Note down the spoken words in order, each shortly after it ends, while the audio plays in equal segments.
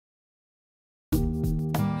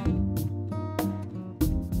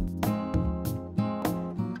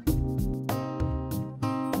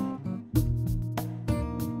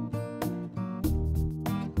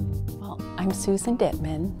I'm Susan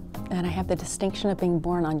Dittman, and I have the distinction of being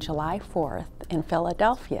born on July 4th in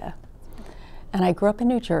Philadelphia. And I grew up in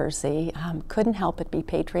New Jersey, couldn't help but be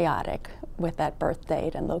patriotic with that birth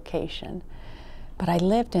date and location. But I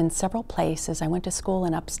lived in several places. I went to school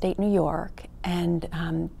in upstate New York, and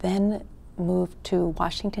then moved to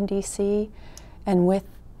Washington, D.C. And with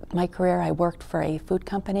my career, I worked for a food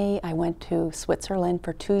company. I went to Switzerland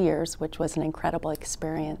for 2 years, which was an incredible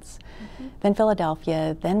experience. Then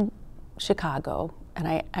Philadelphia, then Chicago. And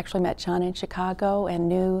I actually met John in Chicago and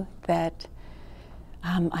knew that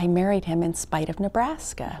I married him in spite of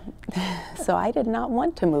Nebraska. So I did not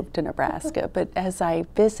want to move to Nebraska, but as I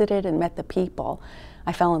visited and met the people,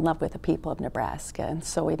 I fell in love with the people of Nebraska. And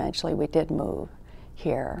so eventually we did move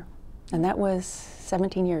here. And that was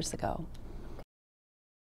 17 years ago.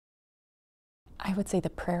 I would say the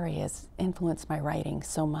prairie has influenced my writing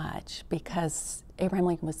so much because Abraham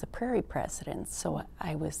Lincoln was the prairie president. So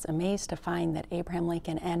I was amazed to find that Abraham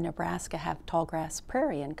Lincoln and Nebraska have tallgrass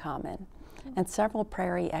prairie in common. And several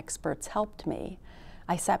prairie experts helped me.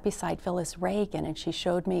 I sat beside Phyllis Reagan, and she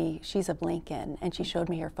showed me, she's of Lincoln, and she showed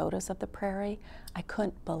me her photos of the prairie. I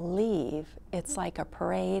couldn't believe it's like a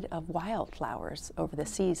parade of wildflowers over the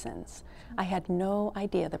seasons. I had no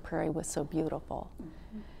idea the prairie was so beautiful.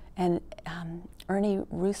 And Ernie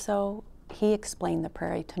Russo, he explained the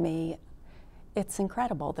prairie to me. It's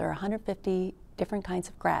incredible. There are 150 different kinds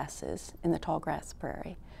of grasses in the tallgrass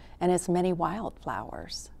prairie, and as many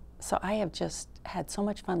wildflowers. So I have just had so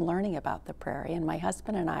much fun learning about the prairie, and my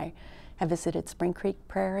husband and I have visited Spring Creek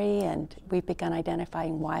Prairie, and we've begun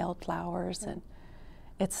identifying wildflowers, and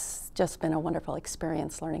it's just been a wonderful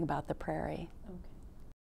experience learning about the prairie.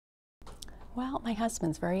 Well, my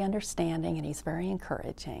husband's very understanding, and he's very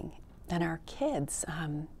encouraging. And our kids,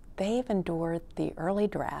 they've endured the early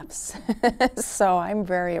drafts, so I'm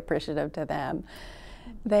very appreciative to them.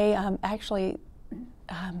 They actually,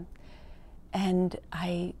 and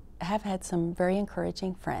I have had some very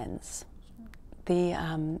encouraging friends.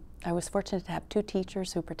 I was fortunate to have two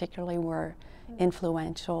teachers who particularly were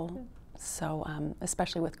influential, so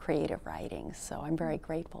especially with creative writing, so I'm very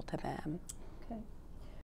grateful to them.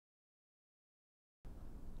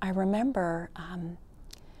 I remember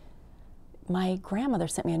my grandmother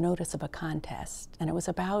sent me a notice of a contest, and it was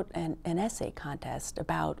about an essay contest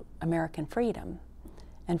about American freedom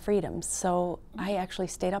and freedoms. So I actually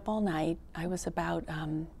stayed up all night. I was about,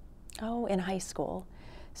 in high school,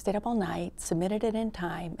 stayed up all night, submitted it in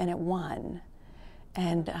time, and it won.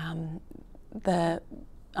 And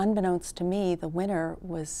unbeknownst to me, the winner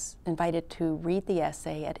was invited to read the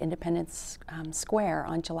essay at Independence Square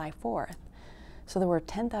on July 4th. So there were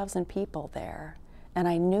 10,000 people there, and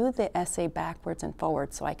I knew the essay backwards and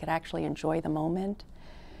forwards so I could actually enjoy the moment.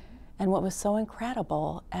 And what was so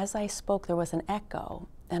incredible, as I spoke, there was an echo,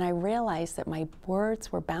 and I realized that my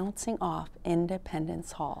words were bouncing off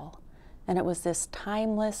Independence Hall. And it was this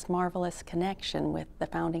timeless, marvelous connection with the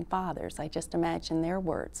Founding Fathers. I just imagined their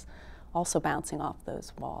words also bouncing off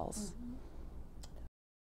those walls.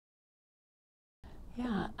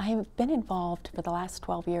 Yeah, I've been involved for the last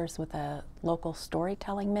 12 years with a local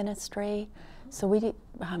storytelling ministry. So we,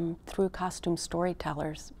 through costume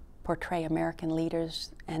storytellers, portray American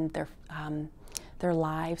leaders and their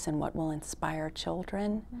lives and what will inspire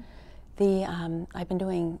children. I've been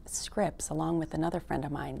doing scripts along with another friend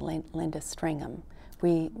of mine, Linda Stringham.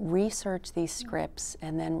 We research these scripts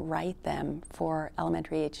and then write them for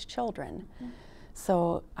elementary age children.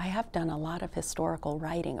 So I have done a lot of historical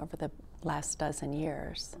writing over the last dozen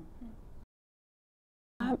years.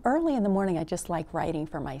 Early in the morning, I just like writing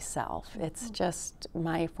for myself. It's just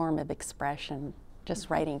my form of expression,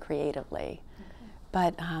 just writing creatively.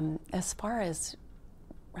 But as far as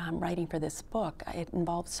writing for this book, it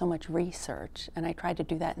involved so much research, and I tried to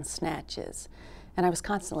do that in snatches. And I was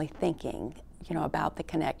constantly thinking, about the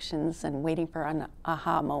connections and waiting for an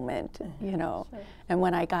aha moment, And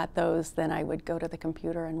when I got those, then I would go to the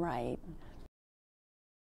computer and write.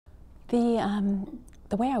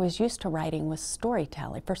 The way I was used to writing was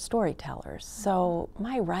storytelling, for storytellers. So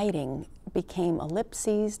my writing became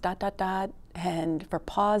ellipses, ... and for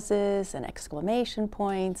pauses and exclamation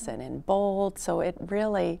points and in bold. So it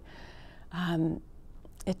really,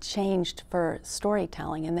 it changed for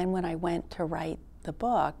storytelling. And then when I went to write the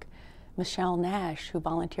book, Michelle Nash, who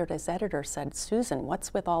volunteered as editor, said, "Susan,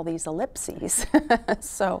 what's with all these ellipses?"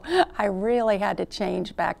 So I really had to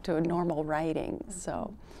change back to a normal writing.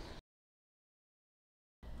 So.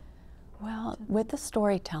 Well, with the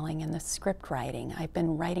storytelling and the script writing, I've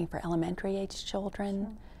been writing for elementary age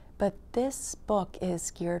children, but this book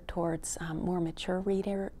is geared towards more mature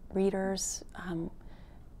readers.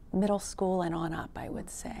 middle school and on up, I would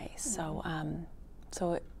say. So,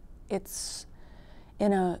 it's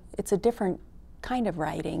a different kind of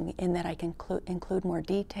writing in that I can include more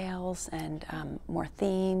details and more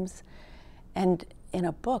themes. And in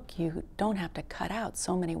a book, you don't have to cut out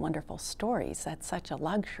so many wonderful stories. That's such a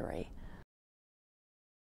luxury.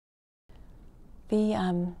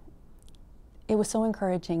 It was so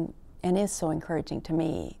encouraging, and is so encouraging to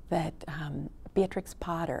me, that Beatrix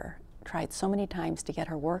Potter tried so many times to get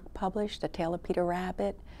her work published, A Tale of Peter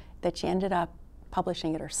Rabbit, that she ended up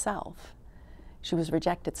publishing it herself. She was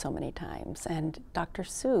rejected so many times, and Dr.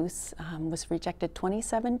 Seuss was rejected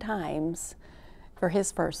 27 times for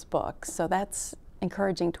his first book, so that's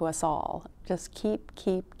encouraging to us all. Just keep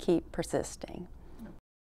persisting.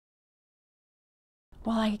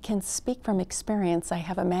 Well, I can speak from experience. I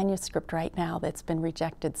have a manuscript right now that's been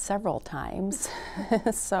rejected several times.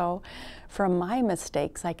 So from my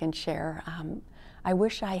mistakes I can share, I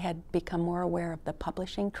wish I had become more aware of the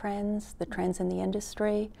publishing trends, the trends in the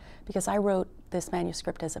industry, because I wrote this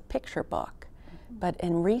manuscript as a picture book. But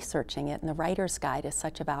in researching it, and the Writer's Guide is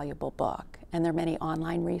such a valuable book, and there are many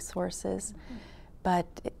online resources. But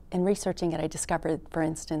in researching it, I discovered, for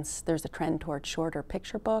instance, there's a trend towards shorter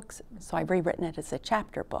picture books, so I've rewritten it as a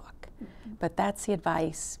chapter book. But that's the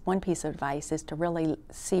advice. One piece of advice is to really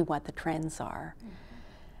see what the trends are.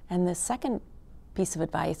 And the second piece of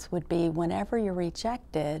advice would be, whenever you're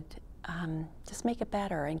rejected, just make it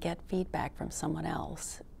better and get feedback from someone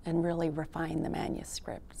else and really refine the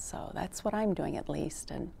manuscript. So that's what I'm doing, at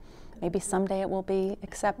least, and maybe someday it will be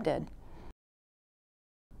accepted.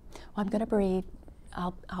 Well, I'm going to read.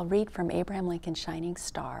 I'll read from Abraham Lincoln's Shining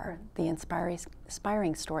Star, the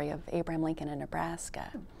inspiring story of Abraham Lincoln in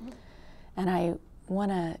Nebraska. And I want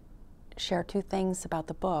to share two things about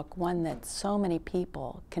the book. One, that so many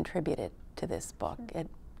people contributed to this book. It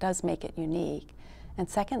does make it unique. And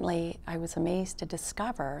secondly, I was amazed to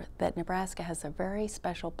discover that Nebraska has a very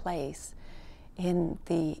special place in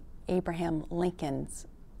Abraham Lincoln's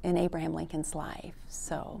life,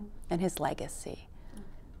 so, and his legacy.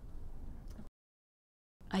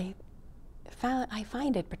 I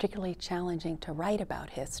find it particularly challenging to write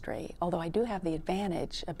about history, although I do have the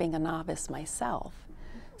advantage of being a novice myself.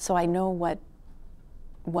 So I know what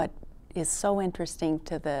is so interesting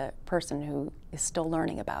to the person who is still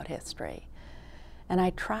learning about history. And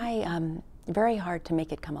I try very hard to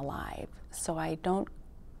make it come alive. So I don't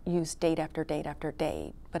use date after date after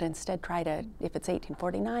date, but instead try to, if it's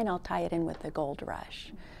 1849, I'll tie it in with the gold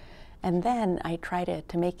rush. And then I try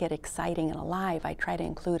to make it exciting and alive. I try to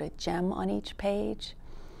include a gem on each page.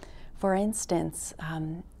 For instance,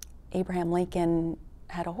 Abraham Lincoln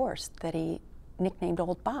had a horse that he nicknamed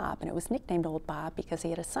Old Bob, and it was nicknamed Old Bob because he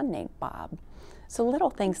had a son named Bob. So little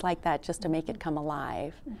things like that just to make it come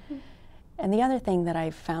alive. And the other thing that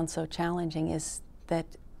I've found so challenging is that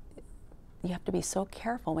you have to be so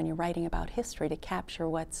careful when you're writing about history to capture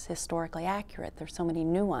what's historically accurate. There's so many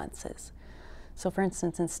nuances. So for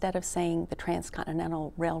instance, instead of saying the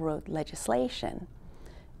Transcontinental Railroad legislation,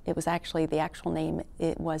 it was actually, the actual name,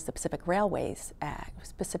 it was the Pacific Railway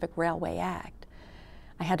Act.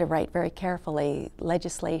 I had to write very carefully,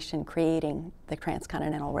 legislation creating the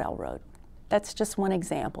Transcontinental Railroad. That's just one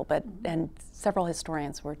example, and several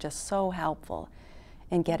historians were just so helpful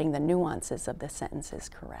in getting the nuances of the sentences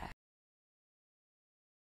correct.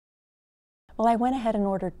 Well, I went ahead and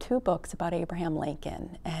ordered 2 books about Abraham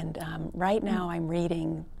Lincoln, and right now I'm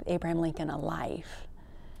reading Abraham Lincoln, A Life,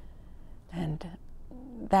 and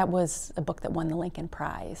that was a book that won the Lincoln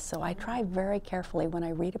Prize. So I try very carefully when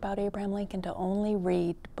I read about Abraham Lincoln to only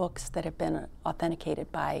read books that have been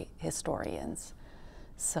authenticated by historians.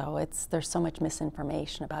 So there's so much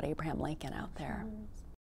misinformation about Abraham Lincoln out there.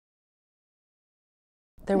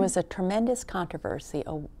 There was a tremendous controversy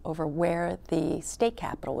over where the state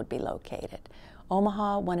capital would be located.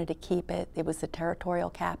 Omaha wanted to keep it. It was the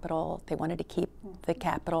territorial capital. They wanted to keep the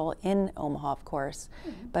capital in Omaha, of course.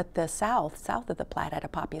 But the south of the Platte, had a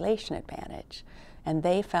population advantage, and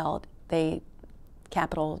they felt the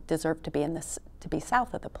capital deserved to be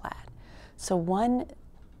south of the Platte. So one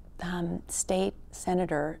state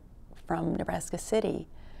senator from Nebraska City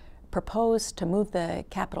proposed to move the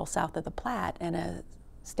capital south of the Platte, and a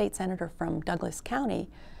state senator from Douglas County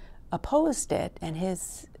opposed it, and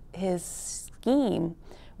his scheme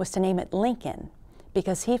was to name it Lincoln,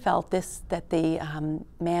 because he felt that the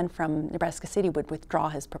man from Nebraska City would withdraw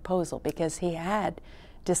his proposal because he had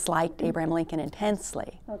disliked Abraham Lincoln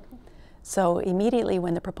intensely. So immediately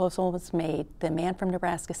when the proposal was made, the man from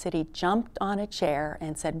Nebraska City jumped on a chair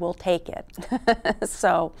and said, "We'll take it."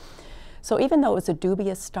 So even though it was a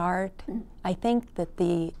dubious start, I think that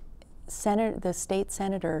the the state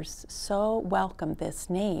senators so welcomed this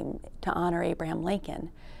name to honor Abraham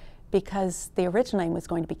Lincoln, because the original name was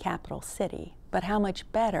going to be Capital City, but how much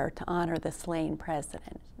better to honor the slain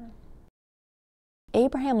president.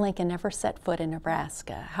 Abraham Lincoln never set foot in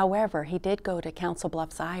Nebraska. However, he did go to Council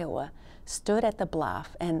Bluffs, Iowa, stood at the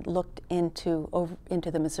bluff, and looked into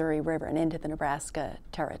the Missouri River and into the Nebraska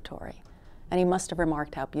territory. And he must have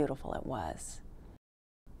remarked how beautiful it was.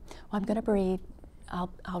 Well, I'm going to read,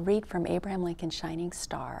 I'll read from Abraham Lincoln's Shining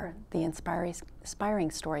Star, the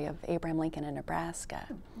inspiring story of Abraham Lincoln in Nebraska.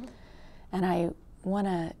 And I want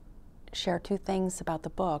to share two things about the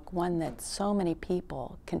book. One, that so many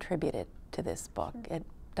people contributed to this book. It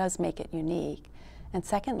does make it unique. And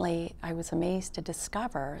secondly, I was amazed to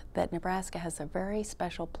discover that Nebraska has a very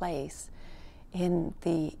special place in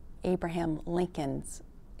Abraham Lincoln's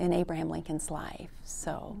life,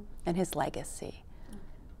 and his legacy.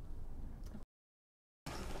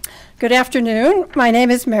 Good afternoon. My name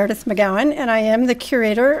is Meredith McGowan, and I am the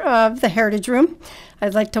curator of the Heritage Room.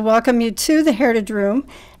 I'd like to welcome you to the Heritage Room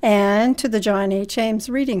and to the John H. Ames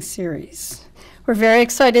reading series. We're very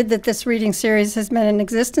excited that this reading series has been in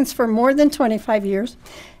existence for more than 25 years,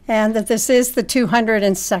 and that this is the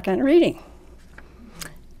 202nd reading.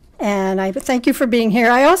 And I thank you for being here.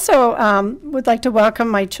 I also would like to welcome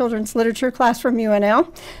my children's literature class from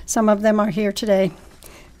UNL. Some of them are here today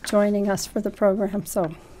joining us for the program,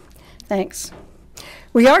 so thanks.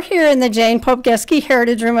 We are here in the Jane Pope-Geske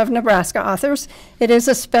Heritage Room of Nebraska Authors. It is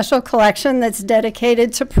a special collection that's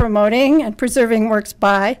dedicated to promoting and preserving works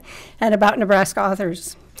by and about Nebraska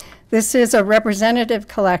authors. This is a representative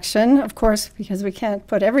collection, of course, because we can't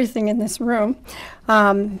put everything in this room.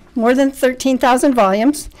 More than 13,000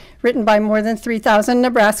 volumes, written by more than 3,000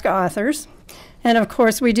 Nebraska authors. And of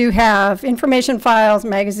course, we do have information files,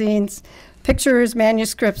 magazines, pictures,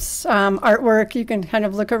 manuscripts, artwork. You can kind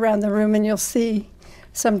of look around the room and you'll see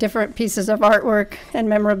some different pieces of artwork and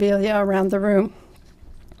memorabilia around the room.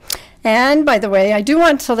 And by the way, I do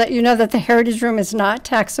want to let you know that the Heritage Room is not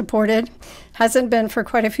tax supported, hasn't been for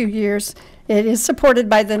quite a few years. It is supported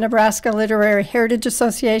by the Nebraska Literary Heritage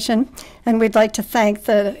Association, and we'd like to thank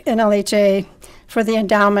the NLHA for the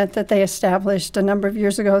endowment that they established a number of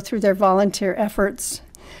years ago through their volunteer efforts.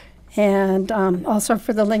 And also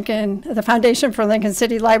for the Foundation for Lincoln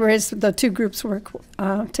City Libraries. The two groups work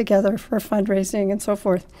together for fundraising and so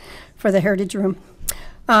forth for the Heritage Room.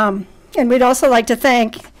 And we'd also like to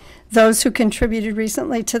thank those who contributed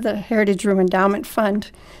recently to the Heritage Room Endowment Fund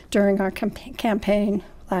during our campaign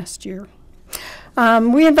last year.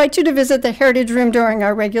 We invite you to visit the Heritage Room during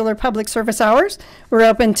our regular public service hours. We're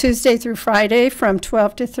open Tuesday through Friday from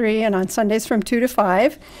 12 to 3 and on Sundays from 2 to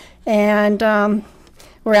 5. And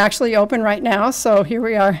we're actually open right now, so here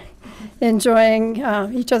we are enjoying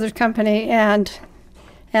each other's company and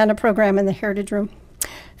a program in the Heritage Room.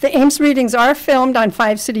 The Ames readings are filmed on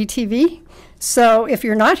 5 City TV, so if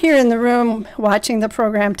you're not here in the room watching the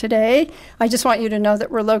program today, I just want you to know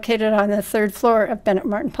that we're located on the 3rd floor of Bennett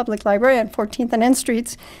Martin Public Library on 14th and N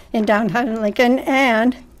Streets in downtown Lincoln,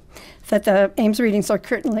 and that the Ames readings are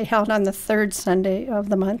currently held on the 3rd Sunday of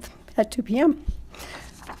the month at 2 p.m.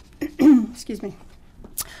 Excuse me.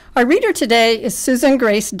 Our reader today is Susan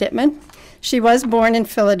Grace Dittman. She was born in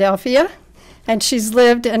Philadelphia, and she's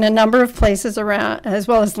lived in a number of places around, as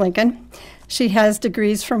well as Lincoln. She has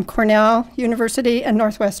degrees from Cornell University and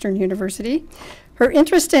Northwestern University. Her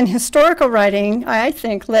interest in historical writing, I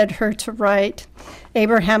think, led her to write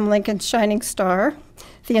Abraham Lincoln's Shining Star,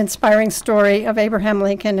 the inspiring story of Abraham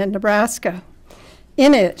Lincoln in Nebraska.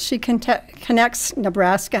 In it, she connects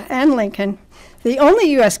Nebraska and Lincoln, the only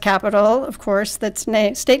U.S. capital, of course,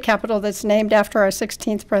 state capital that's named after our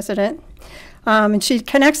 16th president. And she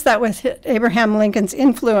connects that with Abraham Lincoln's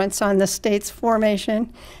influence on the state's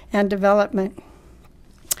formation and development.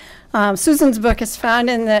 Susan's book is found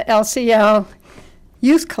in the LCL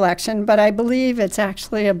Youth Collection, but I believe it's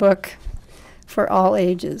actually a book for all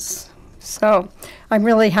ages. So I'm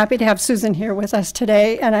really happy to have Susan here with us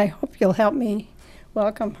today, and I hope you'll help me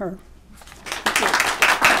welcome her.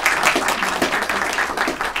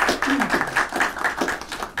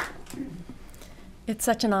 It's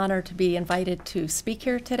such an honor to be invited to speak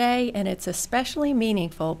here today, and it's especially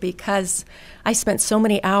meaningful because I spent so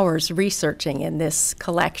many hours researching in this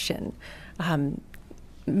collection,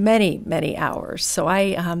 many hours. So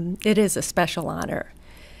it is a special honor.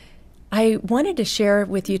 I wanted to share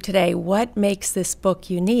with you today what makes this book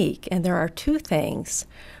unique, and there are two things.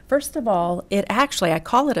 First of all, I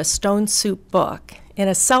call it a stone soup book in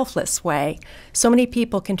a selfless way. So many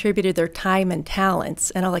people contributed their time and talents,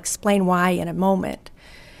 and I'll explain why in a moment.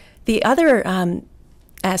 The other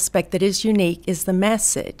aspect that is unique is the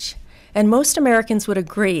message. And most Americans would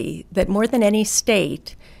agree that more than any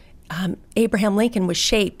state, Abraham Lincoln was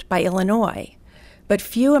shaped by Illinois. But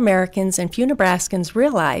few Americans and few Nebraskans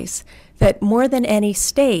realize that more than any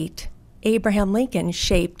state, Abraham Lincoln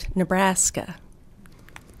shaped Nebraska.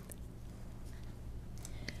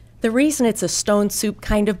 The reason it's a stone soup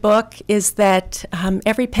kind of book is that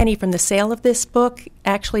every penny from the sale of this book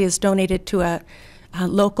actually is donated to a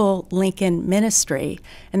local Lincoln ministry,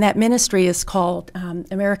 and that ministry is called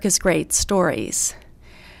America's Great Stories.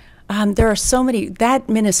 There are so many. That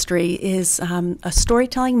ministry is a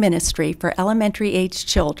storytelling ministry for elementary-age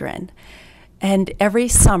children, and every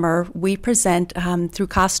summer we present through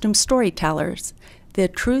costume storytellers the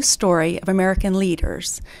true story of American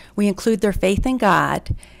leaders. We include their faith in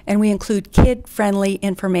God, and we include kid-friendly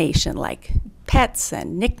information like pets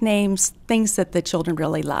and nicknames, things that the children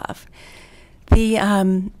really love. We've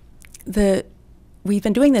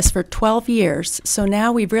been doing this for 12 years, so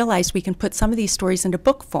now we've realized we can put some of these stories into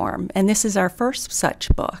book form, and this is our first such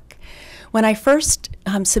book. When I first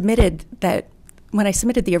submitted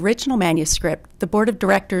the original manuscript, the board of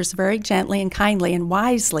directors very gently and kindly and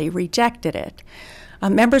wisely rejected it.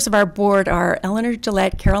 Members of our board are Eleanor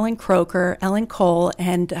Gillette, Carolyn Croker, Ellen Cole,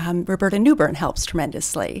 and Roberta Newbern helps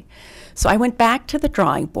tremendously. So I went back to the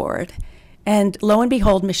drawing board, and lo and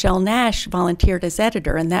behold, Michelle Nash volunteered as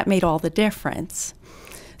editor, and that made all the difference.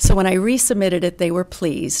 So when I resubmitted it, they were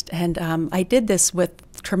pleased, and I did this with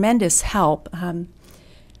tremendous help. I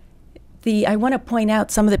want to point out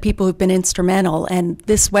some of the people who've been instrumental, and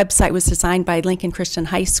this website was designed by Lincoln Christian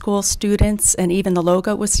High School students, and even the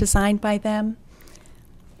logo was designed by them.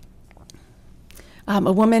 A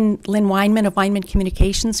woman, Lynn Weinman of Weinman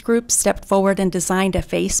Communications Group, stepped forward and designed a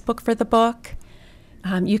Facebook for the book.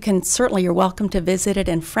 You're welcome to visit it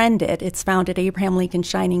and friend it. It's found at Abraham Lincoln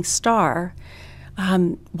Shining Star.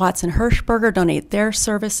 Watson Hirschberger donated their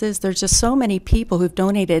services. There's just so many people who've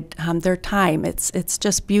donated their time. It's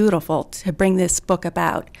just beautiful to bring this book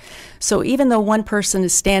about. So even though one person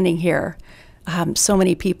is standing here, so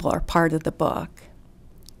many people are part of the book.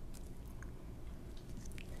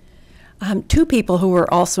 Two people who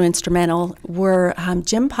were also instrumental were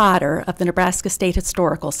Jim Potter of the Nebraska State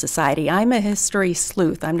Historical Society. I'm a history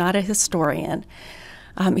sleuth. I'm not a historian.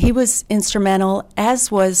 He was instrumental,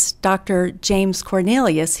 as was Dr. James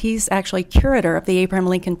Cornelius. He's actually curator of the Abraham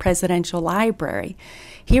Lincoln Presidential Library.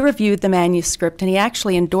 He reviewed the manuscript, and he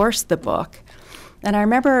actually endorsed the book. And I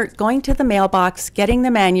remember going to the mailbox, getting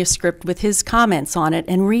the manuscript with his comments on it,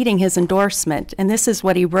 and reading his endorsement. And this is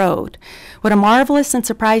what he wrote. "What a marvelous and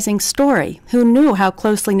surprising story. Who knew how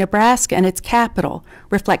closely Nebraska and its capital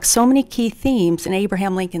reflect so many key themes in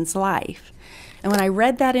Abraham Lincoln's life?" And when I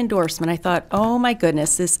read that endorsement, I thought, oh my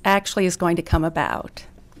goodness, this actually is going to come about.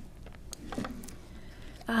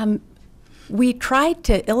 We tried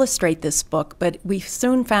to illustrate this book, but we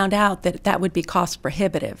soon found out that that would be cost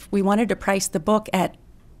prohibitive. We wanted to price the book at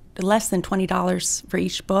less than $20 for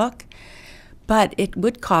each book, but it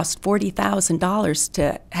would cost $40,000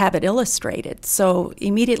 to have it illustrated. So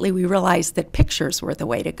immediately we realized that pictures were the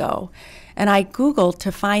way to go. And I Googled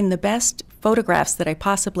to find the best photographs that I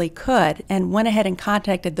possibly could and went ahead and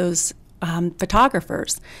contacted those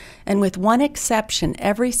photographers. And with one exception,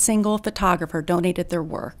 every single photographer donated their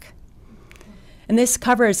work. And this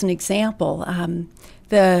cover is an example. And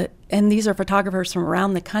these are photographers from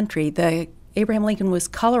around the country. The Abraham Lincoln was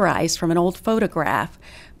colorized from an old photograph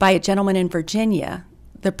by a gentleman in Virginia.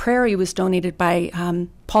 The prairie was donated by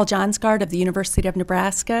Paul Johnsgard of the University of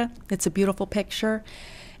Nebraska. It's a beautiful picture.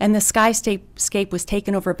 And the skyscape was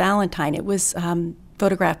taken over Valentine. It was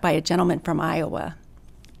photographed by a gentleman from Iowa.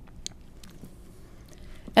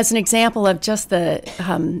 As an example of just the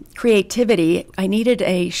creativity, I needed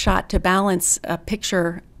a shot to balance a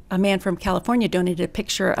picture. A man from California donated a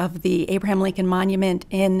picture of the Abraham Lincoln Monument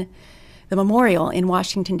in the memorial in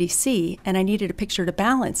Washington, D.C., and I needed a picture to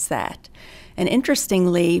balance that. And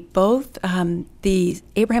interestingly, both the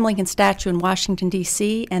Abraham Lincoln statue in Washington,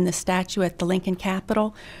 D.C., and the statue at the Lincoln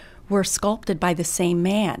Capitol were sculpted by the same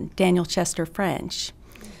man, Daniel Chester French.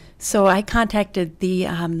 So I contacted the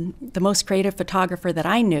most creative photographer that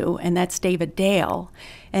I knew, and that's David Dale.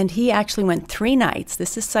 And he actually went 3 nights.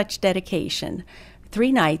 This is such dedication.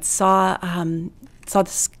 3 nights, saw the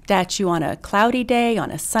statue on a cloudy day,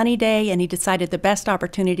 on a sunny day, and he decided the best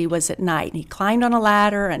opportunity was at night. And he climbed on a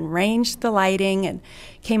ladder and arranged the lighting and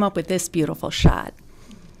came up with this beautiful shot.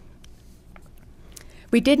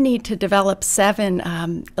 We did need to develop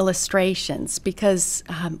 7 illustrations because,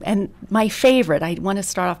 and my favorite, I want to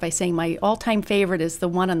start off by saying my all-time favorite is the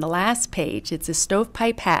one on the last page. It's a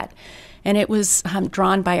stovepipe hat, and it was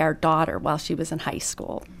drawn by our daughter while she was in high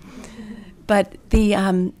school. But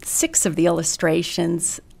the 6 of the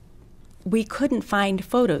illustrations, we couldn't find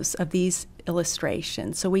photos of these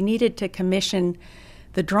illustrations, so we needed to commission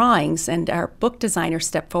the drawings, and our book designer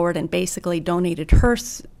stepped forward and basically donated her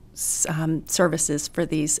services for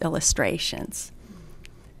these illustrations.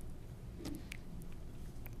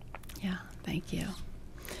 Yeah, thank you.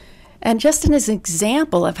 And just as an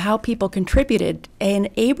example of how people contributed, an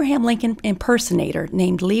Abraham Lincoln impersonator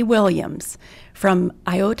named Lee Williams from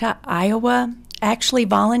Iota, Iowa, actually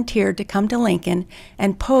volunteered to come to Lincoln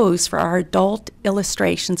and pose for our adult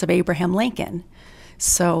illustrations of Abraham Lincoln.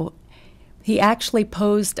 So he actually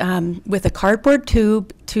posed with a cardboard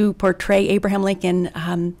tube to portray Abraham Lincoln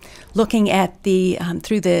looking at the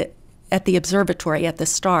at the observatory at the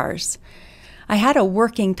stars. I had a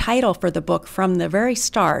working title for the book from the very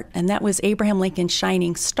start, and that was Abraham Lincoln's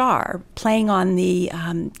Shining Star, playing on the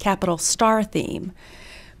capital star theme.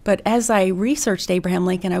 But as I researched Abraham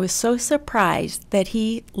Lincoln, I was so surprised that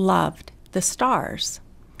he loved the stars.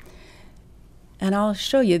 And I'll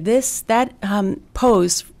show you that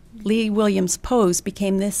pose, Lee Williams' pose,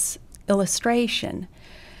 became this illustration.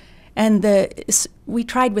 And we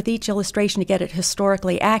tried with each illustration to get it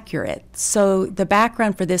historically accurate. So the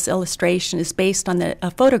background for this illustration is based on a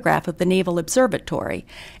photograph of the Naval Observatory,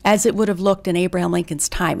 as it would have looked in Abraham Lincoln's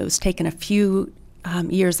time. It was taken a few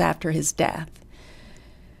years after his death.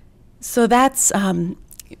 So that's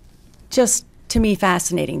just, to me,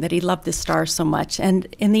 fascinating that he loved the stars so much. And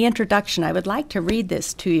in the introduction, I would like to read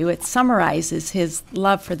this to you. It summarizes his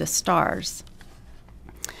love for the stars.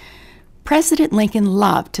 President Lincoln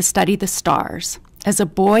loved to study the stars. As a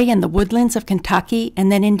boy in the woodlands of Kentucky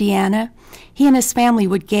and then Indiana, he and his family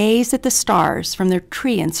would gaze at the stars from their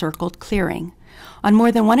tree-encircled clearing. On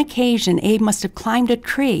more than one occasion, Abe must have climbed a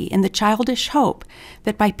tree in the childish hope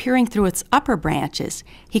that by peering through its upper branches,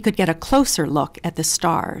 he could get a closer look at the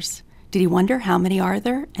stars. Did he wonder how many are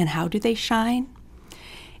there and how do they shine?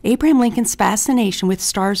 Abraham Lincoln's fascination with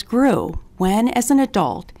stars grew when, as an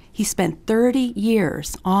adult, he spent 30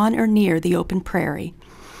 years on or near the open prairie.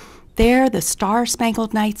 There, the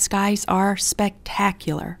star-spangled night skies are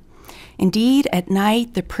spectacular. Indeed, at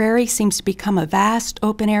night, the prairie seems to become a vast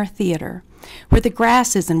open-air theater, where the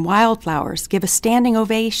grasses and wildflowers give a standing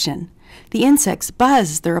ovation, the insects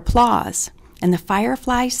buzz their applause, and the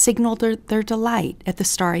fireflies signal their delight at the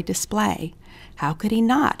starry display. How could he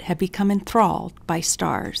not have become enthralled by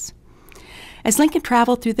stars? As Lincoln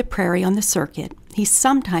traveled through the prairie on the circuit, he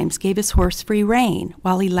sometimes gave his horse free rein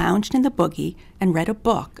while he lounged in the buggy and read a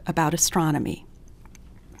book about astronomy.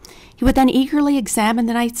 He would then eagerly examine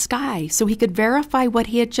the night sky so he could verify what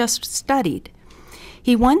he had just studied.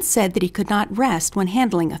 He once said that he could not rest when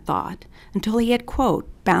handling a thought until he had, quote,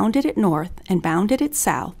 bounded it north and bounded it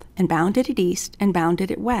south and bounded it east and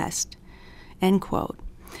bounded it west, end quote.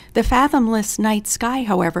 The fathomless night sky,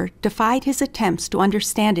 however, defied his attempts to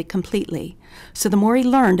understand it completely, so the more he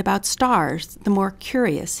learned about stars, the more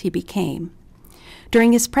curious he became.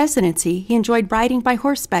 During his presidency, he enjoyed riding by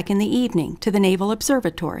horseback in the evening to the Naval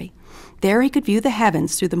Observatory. There he could view the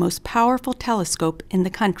heavens through the most powerful telescope in the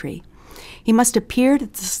country. He must have peered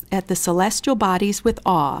at the celestial bodies with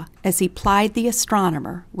awe as he plied the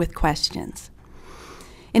astronomer with questions.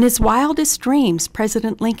 In his wildest dreams,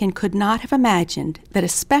 President Lincoln could not have imagined that a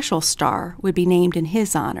special star would be named in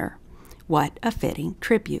his honor. What a fitting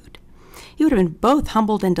tribute. He would have been both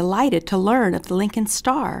humbled and delighted to learn of the Lincoln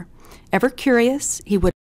star. Ever curious, he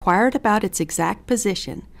would have inquired about its exact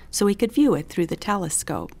position so he could view it through the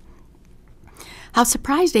telescope. How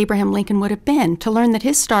surprised Abraham Lincoln would have been to learn that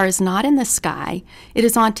his star is not in the sky, it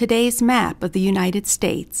is on today's map of the United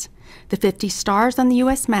States. The 50 stars on the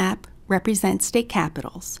U.S. map represent state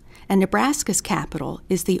capitals, and Nebraska's capital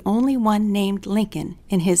is the only one named Lincoln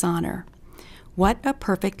in his honor. What a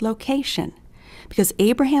perfect location, because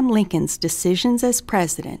Abraham Lincoln's decisions as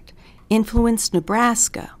president influenced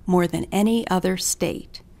Nebraska more than any other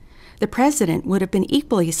state. The president would have been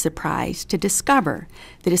equally surprised to discover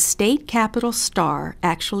that his state capital star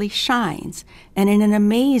actually shines, and in an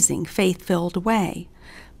amazing faith-filled way.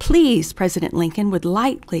 Please, President Lincoln would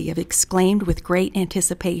likely have exclaimed with great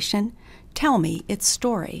anticipation, "Tell me its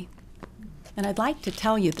story." And I'd like to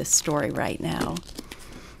tell you this story right now.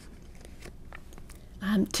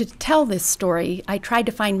 To tell this story, I tried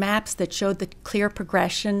to find maps that showed the clear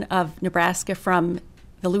progression of Nebraska from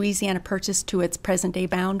the Louisiana Purchase to its present-day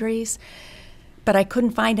boundaries, but I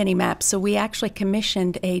couldn't find any maps, so we actually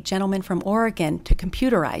commissioned a gentleman from Oregon to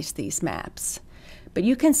computerize these maps. But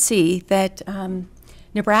you can see that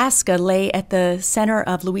Nebraska lay at the center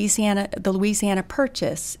of the Louisiana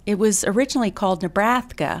Purchase. It was originally called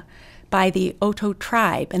Nebraska by the Oto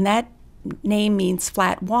tribe, and that name means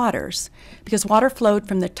flat waters because water flowed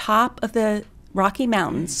from the top of the Rocky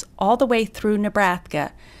Mountains all the way through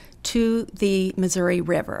Nebraska to the Missouri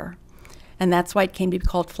River. And that's why it came to be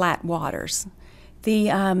called flat waters.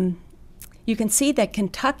 You can see that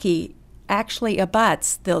Kentucky actually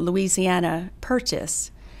abuts the Louisiana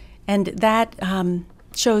Purchase, and that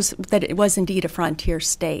shows that it was indeed a frontier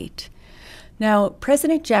state. Now,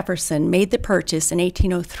 President Jefferson made the purchase in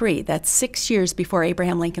 1803. That's 6 years before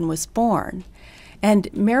Abraham Lincoln was born.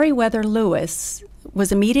 And Meriwether Lewis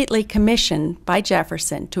was immediately commissioned by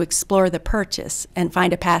Jefferson to explore the purchase and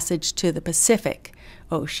find a passage to the Pacific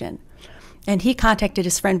Ocean. And he contacted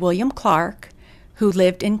his friend William Clark, who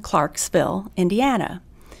lived in Clarksville, Indiana.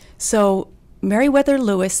 So Meriwether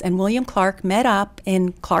Lewis and William Clark met up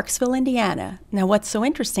in Clarksville, Indiana. Now, what's so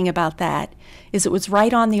interesting about that is it was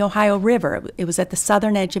right on the Ohio River. It was at the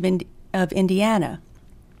southern edge of Indiana,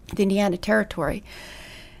 the Indiana Territory.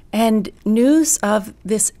 And news of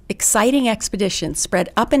this exciting expedition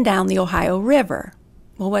spread up and down the Ohio River.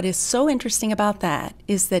 Well, what is so interesting about that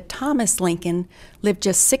is that Thomas Lincoln lived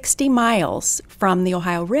just 60 miles from the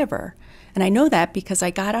Ohio River. And I know that because I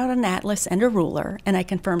got out an atlas and a ruler, and I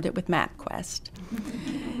confirmed it with MapQuest.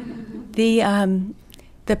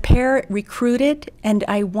 The pair recruited, and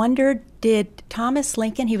I wondered, did Thomas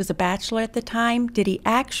Lincoln, he was a bachelor at the time, did he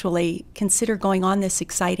actually consider going on this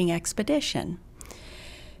exciting expedition?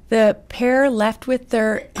 The pair left with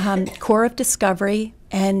their Corps of Discovery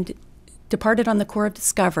and departed on the Corps of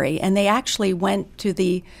Discovery, and they actually went to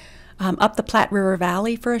the up the Platte River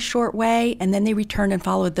Valley for a short way, and then they returned and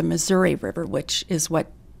followed the Missouri River, which is what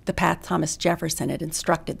the path Thomas Jefferson had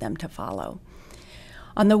instructed them to follow.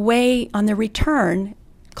 On the return,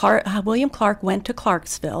 William Clark went to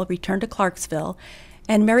Clarksville, returned to Clarksville,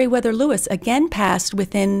 and Meriwether Lewis again passed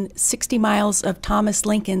within 60 miles of Thomas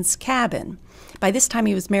Lincoln's cabin. By this time,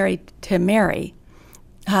 he was married to Nancy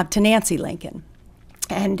Lincoln.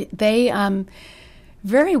 And they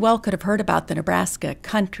very well could have heard about the Nebraska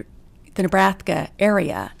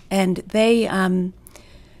area, and they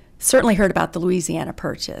certainly heard about the Louisiana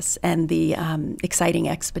Purchase and the exciting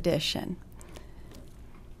expedition.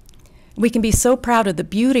 We can be so proud of the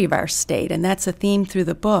beauty of our state, and that's a theme through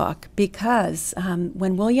the book, because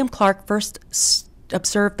when William Clark first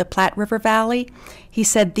observed the Platte River Valley, he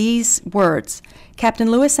said these words,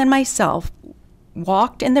 "Captain Lewis and myself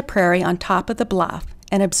walked in the prairie on top of the bluff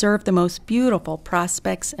and observed the most beautiful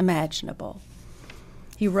prospects imaginable."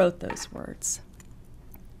 He wrote those words.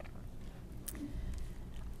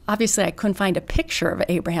 Obviously, I couldn't find a picture of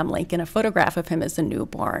Abraham Lincoln, a photograph of him as a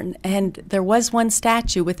newborn, and there was one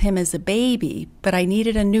statue with him as a baby, but I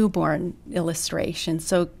needed a newborn illustration.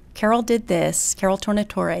 So Carol did this, Carol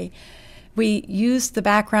Tornatore. We used the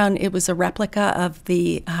background, it was a replica of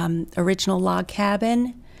the original log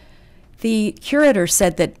cabin. The curator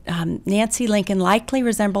said that Nancy Lincoln likely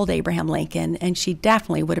resembled Abraham Lincoln, and she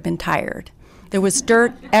definitely would have been tired. There was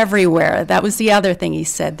dirt everywhere. That was the other thing he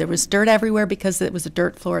said. There was dirt everywhere because it was a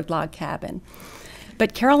dirt-floored log cabin.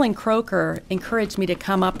 But Carolyn Croker encouraged me to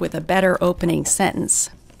come up with a better opening sentence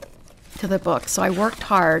to the book. So I worked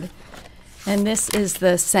hard, and this is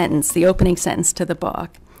the sentence, the opening sentence to the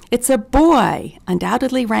book. "It's a boy,"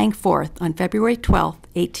 undoubtedly rang forth on February 12,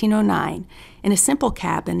 1809, in a simple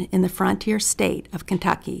cabin in the frontier state of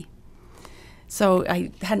Kentucky. So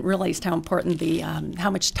I hadn't realized how important how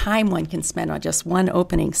much time one can spend on just one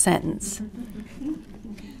opening sentence.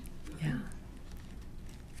 Yeah.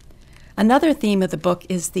 Another theme of the book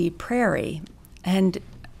is the prairie, and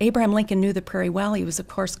Abraham Lincoln knew the prairie well. He was, of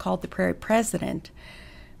course, called the Prairie President,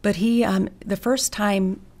 but he, the first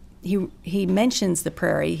time he mentions the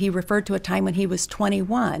prairie, he referred to a time when he was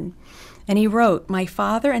 21. And he wrote, "My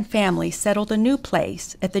father and family settled a new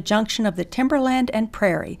place at the junction of the timberland and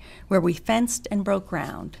prairie, where we fenced and broke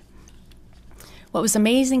ground." What was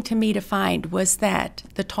amazing to me to find was that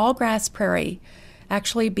the tall grass prairie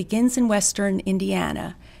actually begins in western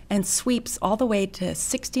Indiana and sweeps all the way to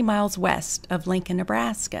 60 miles west of Lincoln,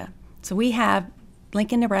 Nebraska. So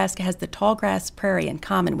Lincoln, Nebraska has the tall grass prairie in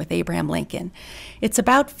common with Abraham Lincoln. It's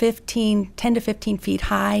about 10 to 15 feet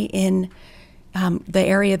high in the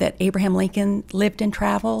area that Abraham Lincoln lived and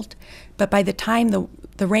traveled, but by the time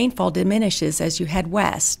the rainfall diminishes as you head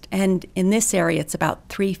west, and in this area it's about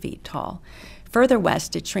 3 feet tall. Further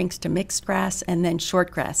west it shrinks to mixed grass and then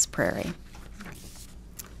short grass prairie.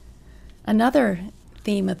 Another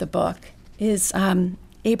theme of the book is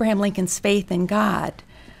Abraham Lincoln's faith in God.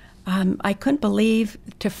 I couldn't believe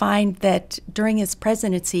to find that during his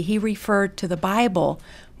presidency he referred to the Bible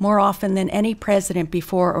more often than any president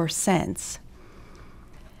before or since.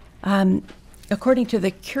 according to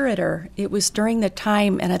the curator, it was during the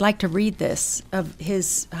time, and I'd like to read this, of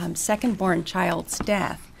his second-born child's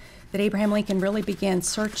death, that Abraham Lincoln really began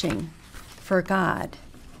searching for God.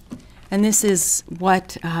 And this is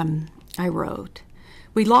what I wrote.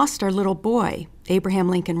 "We lost our little boy," Abraham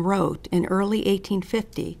Lincoln wrote in early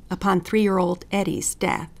 1850 upon 3-year-old Eddie's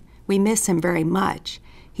death. "We miss him very much,"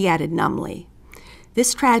 he added numbly.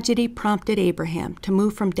 This tragedy prompted Abraham to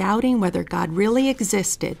move from doubting whether God really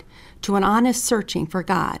existed to an honest searching for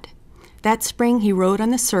God. That spring he rode on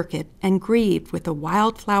the circuit and grieved with the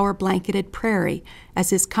wildflower-blanketed prairie as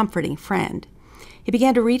his comforting friend. He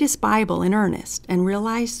began to read his Bible in earnest and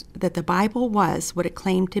realized that the Bible was what it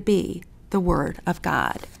claimed to be, the Word of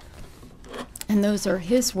God. And those are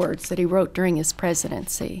his words that he wrote during his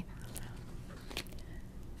presidency.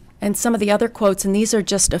 And some of the other quotes, and these are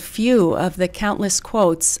just a few of the countless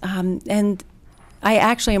quotes, and I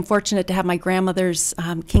actually am fortunate to have my grandmother's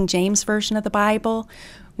King James version of the Bible,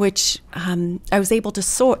 which I was able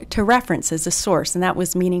to reference as a source, and that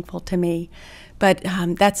was meaningful to me. But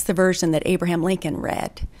that's the version that Abraham Lincoln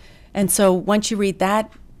read. And so once you read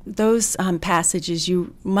those passages,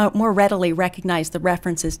 you more readily recognize the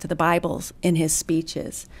references to the Bible in his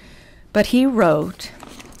speeches. But he wrote,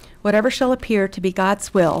 "Whatever shall appear to be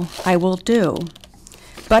God's will, I will do.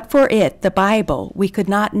 But for it, the Bible, we could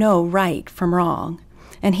not know right from wrong,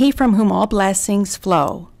 and he from whom all blessings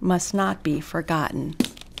flow must not be forgotten."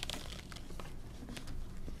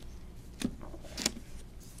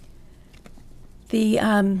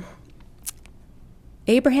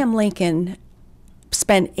 Abraham Lincoln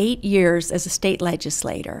spent 8 years as a state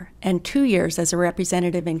legislator and 2 years as a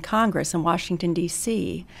representative in Congress in Washington,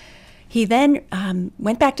 D.C. He then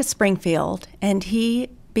went back to Springfield, and he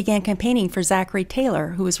began campaigning for Zachary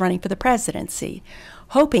Taylor, who was running for the presidency,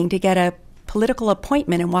 hoping to get a political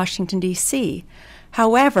appointment in Washington, D.C.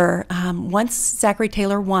 However, once Zachary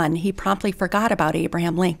Taylor won, he promptly forgot about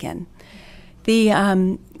Abraham Lincoln.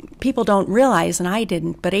 The people don't realize, and I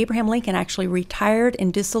didn't, but Abraham Lincoln actually retired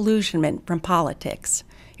in disillusionment from politics.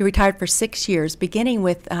 He retired for 6 years, beginning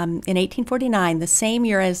with, in 1849, the same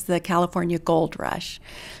year as the California Gold Rush.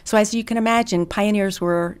 So as you can imagine, pioneers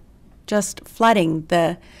were just flooding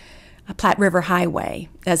the Platte River Highway,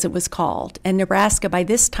 as it was called. And Nebraska, by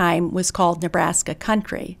this time, was called Nebraska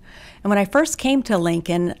Country. And when I first came to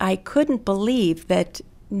Lincoln, I couldn't believe that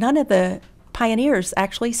none of the pioneers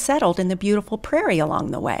actually settled in the beautiful prairie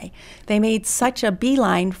along the way. They made such a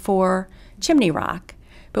beeline for Chimney Rock.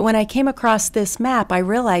 But when I came across this map, I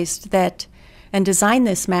realized that, and designed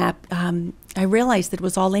this map, I realized that it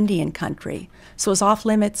was all Indian country. So it was off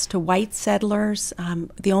limits to white settlers.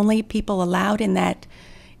 The only people allowed in the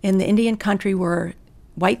Indian country were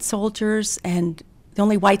white soldiers, and the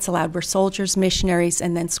only whites allowed were soldiers, missionaries,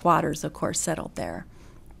 and then squatters, of course, settled there.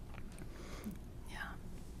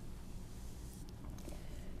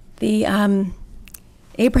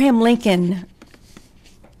 Abraham Lincoln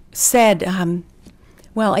said,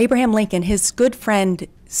 Abraham Lincoln, his good friend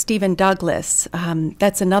Stephen Douglas,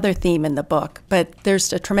 that's another theme in the book, but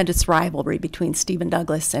there's a tremendous rivalry between Stephen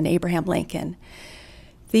Douglas and Abraham Lincoln.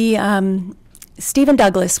 Stephen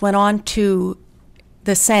Douglas went on to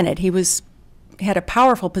the Senate. He had a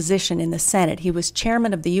powerful position in the Senate. He was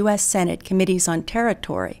chairman of the U.S. Senate Committee on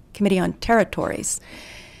Territories.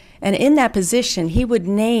 And in that position, he would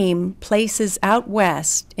name places out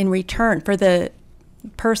west in return for the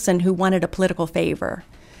person who wanted a political favor.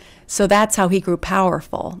 So that's how he grew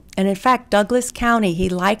powerful. And in fact, Douglas County, he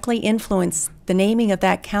likely influenced the naming of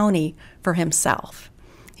that county for himself.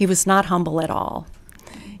 He was not humble at all.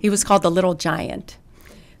 He was called the Little Giant.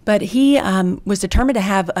 But he was determined to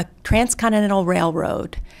have a transcontinental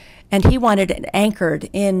railroad, and he wanted it anchored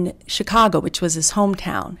in Chicago, which was his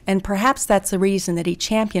hometown. And perhaps that's the reason that he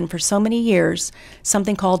championed for so many years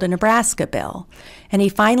something called a Nebraska Bill. And he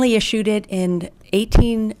finally issued it in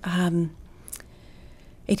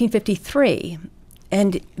 1853.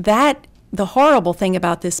 And the horrible thing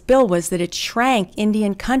about this bill was that it shrank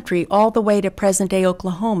Indian country all the way to present-day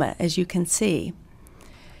Oklahoma, as you can see.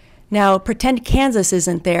 Now, pretend Kansas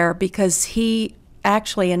isn't there, because he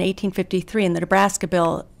actually, in 1853, in the Nebraska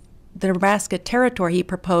Bill, the Nebraska territory he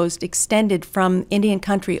proposed extended from Indian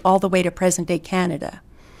country all the way to present-day Canada.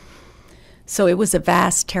 So it was a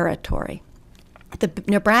vast territory. The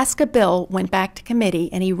Nebraska Bill went back to committee,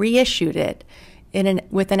 and he reissued it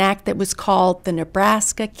with an act that was called the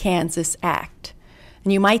Nebraska-Kansas Act.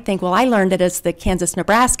 And you might think, well, I learned it as the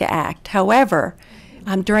Kansas-Nebraska Act. However,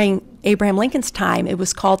 during Abraham Lincoln's time, it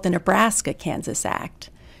was called the Nebraska-Kansas Act,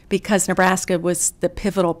 because Nebraska was the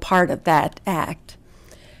pivotal part of that act.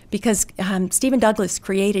 Because Stephen Douglas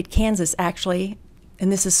created Kansas, actually,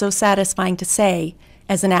 and this is so satisfying to say,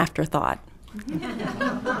 as an afterthought.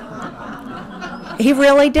 He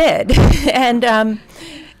really did. And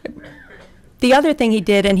the other thing he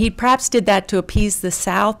did, and he perhaps did that to appease the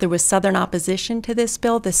South, there was Southern opposition to this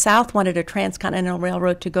bill. The South wanted a transcontinental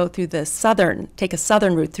railroad to go through take a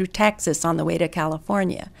southern route through Texas on the way to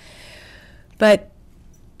California. But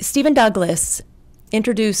Stephen Douglas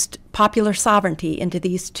introduced popular sovereignty into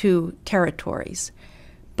these two territories.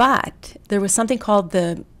 But there was something called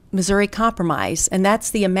the Missouri Compromise, and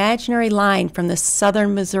that's the imaginary line from the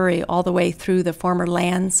southern Missouri all the way through the former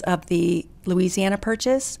lands of the Louisiana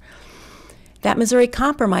Purchase. That Missouri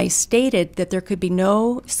Compromise stated that there could be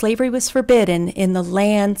no, slavery was forbidden in the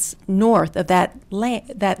lands north of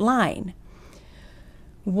that line.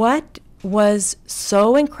 What was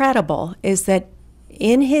so incredible is that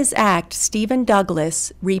in his act, Stephen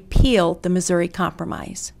Douglas repealed the Missouri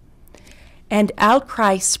Compromise. And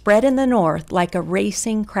outcry spread in the North like a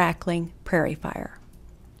racing, crackling prairie fire.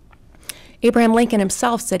 Abraham Lincoln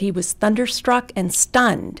himself said he was thunderstruck and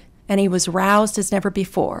stunned, and he was roused as never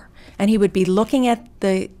before. And he would be looking at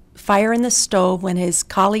the fire in the stove when his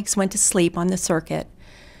colleagues went to sleep on the circuit.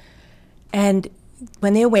 And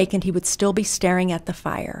when they awakened, he would still be staring at the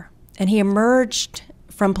fire. And he emerged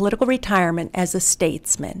from political retirement as a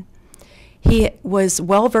statesman. He was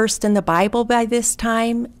well-versed in the Bible by this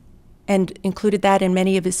time, and included that in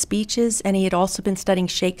many of his speeches, and he had also been studying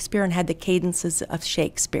Shakespeare and had the cadences of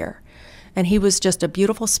Shakespeare. And he was just a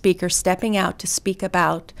beautiful speaker stepping out to speak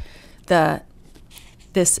about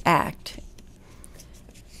this act.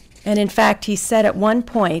 And in fact, he said at one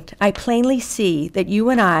point, "I plainly see that you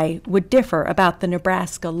and I would differ about the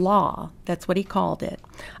Nebraska law." That's what he called it.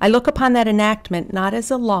 "I look upon that enactment not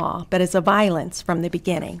as a law, but as a violence from the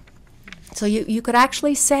beginning." So you could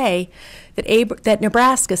actually say that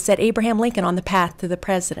Nebraska set Abraham Lincoln on the path to the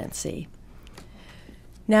presidency.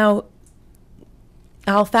 Now,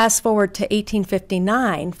 I'll fast forward to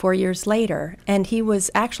 1859, 4 years later, and he was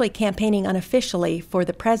actually campaigning unofficially for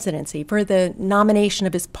the presidency, for the nomination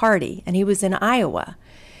of his party, and he was in Iowa.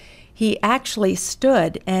 He actually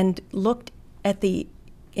stood and looked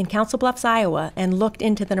in Council Bluffs, Iowa, and looked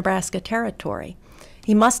into the Nebraska territory.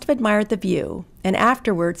 He must have admired the view, and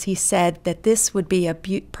afterwards he said that this would be a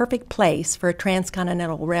perfect place for a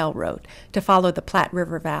transcontinental railroad to follow the Platte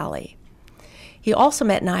River Valley. He also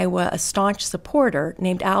met in Iowa a staunch supporter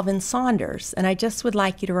named Alvin Saunders, and I just would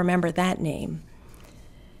like you to remember that name.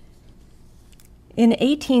 In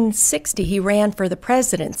 1860, he ran for the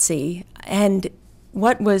presidency, and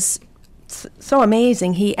what was so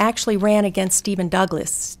amazing, he actually ran against Stephen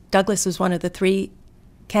Douglas. Douglas was one of the three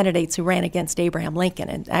candidates who ran against Abraham Lincoln,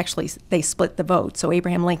 and actually they split the vote, so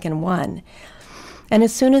Abraham Lincoln won. And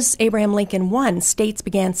as soon as Abraham Lincoln won, states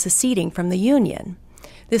began seceding from the Union.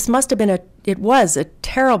 This must have been it was a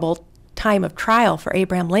terrible time of trial for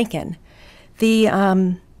Abraham Lincoln. He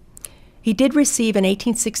did receive in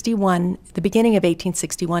 1861, the beginning of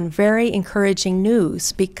 1861, very encouraging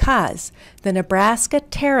news because the Nebraska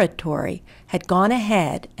Territory had gone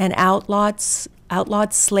ahead and outlawed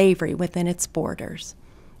slavery within its borders.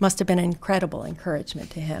 Must have been an incredible encouragement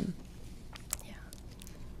to him. Yeah.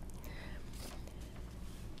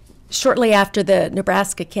 Shortly after the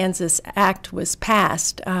Nebraska-Kansas Act was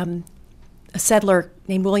passed, a settler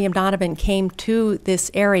named William Donovan came to this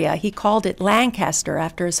area. He called it Lancaster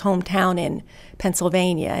after his hometown in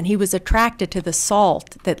Pennsylvania, and he was attracted to the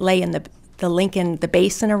salt that lay in the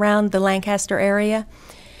basin around the Lancaster area.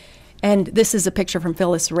 And this is a picture from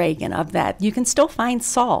Phyllis Reagan of that. You can still find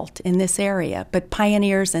salt in this area, but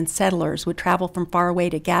pioneers and settlers would travel from far away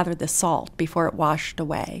to gather the salt before it washed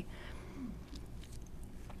away.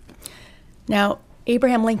 Now,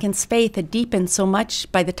 Abraham Lincoln's faith had deepened so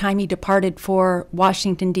much by the time he departed for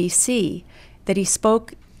Washington, D.C., that he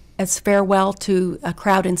spoke as farewell to a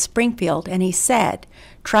crowd in Springfield, and he said,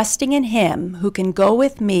 "Trusting in him who can go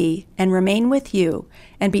with me and remain with you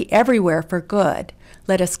and be everywhere for good,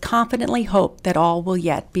 let us confidently hope that all will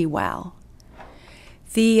yet be well."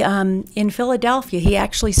 In Philadelphia, he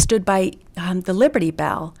actually stood by the Liberty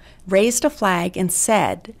Bell, raised a flag, and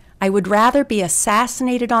said, "I would rather be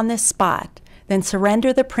assassinated on this spot than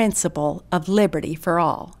surrender the principle of liberty for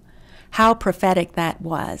all." How prophetic that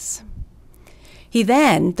was.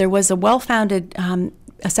 There was a well-founded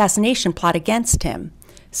assassination plot against him.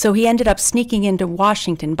 So he ended up sneaking into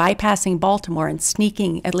Washington, bypassing Baltimore and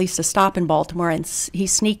sneaking, at least a stop in Baltimore, and he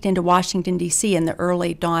sneaked into Washington, D.C. in the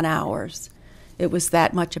early dawn hours. It was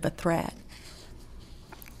that much of a threat.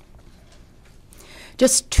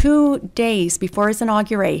 Just 2 days before his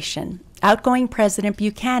inauguration, outgoing President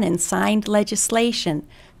Buchanan signed legislation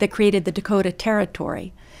that created the Dakota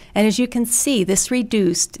Territory. And as you can see, this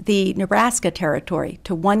reduced the Nebraska territory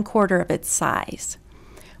to 1/4 of its size.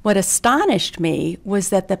 What astonished me was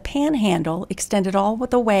that the panhandle extended all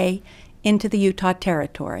the way into the Utah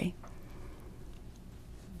Territory.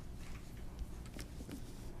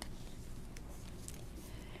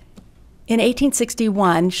 In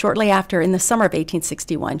 1861, in the summer of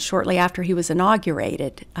 1861, shortly after he was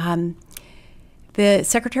inaugurated, the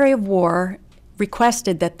Secretary of War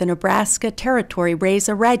requested that the Nebraska Territory raise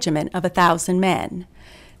a regiment of 1,000 men.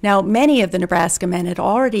 Now, many of the Nebraska men had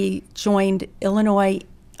already joined Illinois,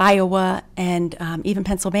 Iowa, and even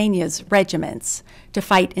Pennsylvania's regiments to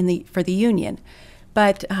fight for the Union.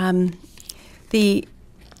 But the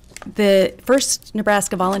 1st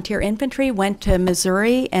Nebraska Volunteer Infantry went to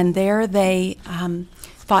Missouri, and there they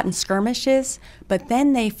fought in skirmishes, but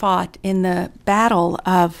then they fought in the Battle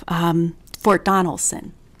of Fort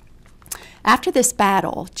Donelson. After this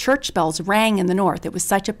battle, church bells rang in the North. It was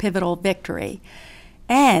such a pivotal victory.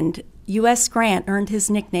 And U.S. Grant earned his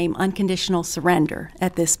nickname Unconditional Surrender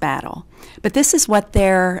at this battle. But this is what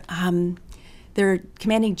their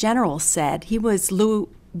commanding general said. He was Lew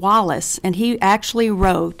Wallace, and he actually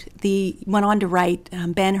went on to write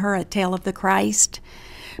Ben-Hur, A Tale of the Christ.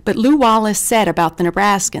 But Lew Wallace said about the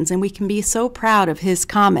Nebraskans, and we can be so proud of his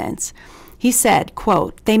comments, he said,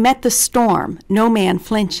 quote, "They met the storm, no man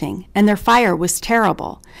flinching, and their fire was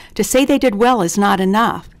terrible. To say they did well is not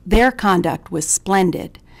enough. Their conduct was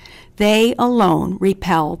splendid. They alone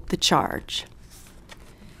repelled the charge."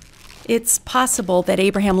 It's possible that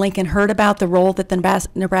Abraham Lincoln heard about the role that the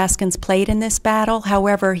Nebraskans played in this battle.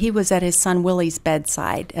 However, he was at his son Willie's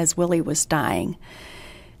bedside as Willie was dying.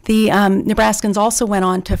 The Nebraskans also went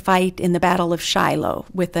on to fight in the Battle of Shiloh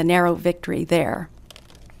with a narrow victory there.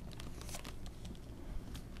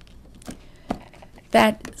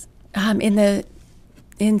 That in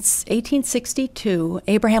 1862,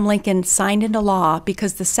 Abraham Lincoln signed into law,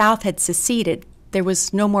 because the South had seceded. There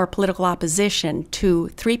was no more political opposition to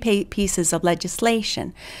 3 pieces of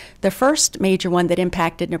legislation. The first major one that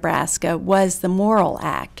impacted Nebraska was the Morrill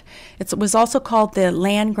Act. It was also called the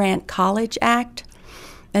Land Grant College Act,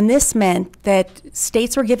 and this meant that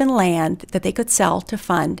states were given land that they could sell to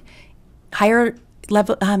fund higher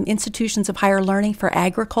level institutions of higher learning for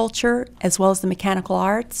agriculture as well as the mechanical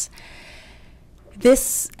arts.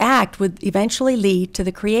 This act would eventually lead to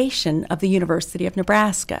the creation of the University of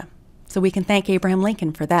Nebraska. So we can thank Abraham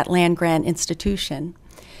Lincoln for that land grant institution.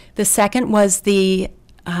 The second was the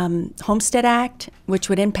Homestead Act, which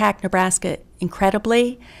would impact Nebraska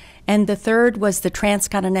incredibly. And the third was the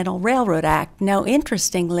Transcontinental Railroad Act. Now,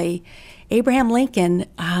 interestingly, Abraham Lincoln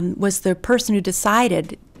was the person who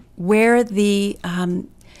decided where the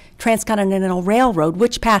Transcontinental Railroad,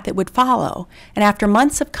 which path it would follow. And after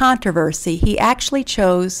months of controversy, he actually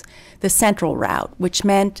chose the Central Route, which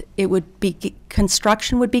meant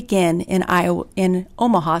construction would begin in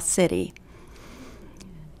Omaha City.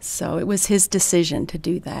 So it was his decision to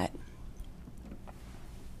do that.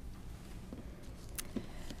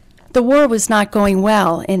 The war was not going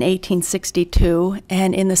well in 1862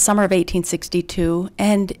 and in the summer of 1862,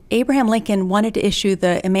 and Abraham Lincoln wanted to issue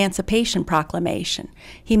the Emancipation Proclamation.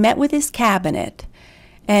 He met with his cabinet,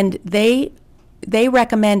 and they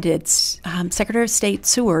recommended, Secretary of State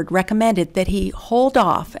Seward recommended that he hold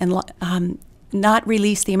off and not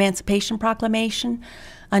release the Emancipation Proclamation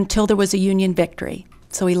until there was a Union victory.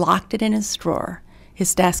 So he locked it in his drawer,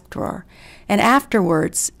 his desk drawer. And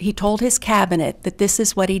afterwards, he told his cabinet that this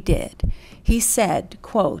is what he did. He said,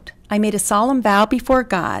 quote, "I made a solemn vow before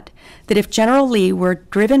God that if General Lee were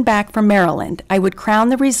driven back from Maryland, I would crown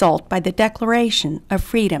the result by the declaration of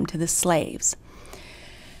freedom to the slaves."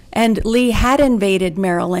 And Lee had invaded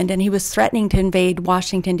Maryland, and he was threatening to invade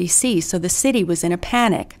Washington, D.C., so the city was in a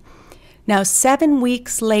panic. Now, 7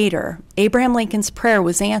 weeks later, Abraham Lincoln's prayer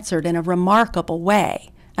was answered in a remarkable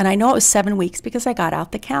way. And I know it was 7 weeks because I got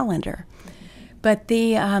out the calendar. But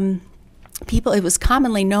the it was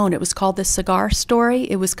commonly known, it was called the cigar story.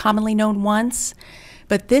 It was commonly known once.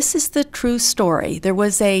 But this is the true story. There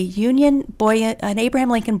was a Union boy, an Abraham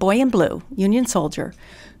Lincoln boy in blue, Union soldier,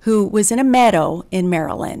 who was in a meadow in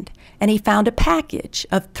Maryland, and he found a package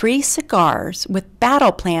of 3 cigars with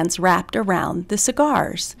battle plans wrapped around the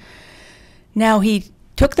cigars. Now, he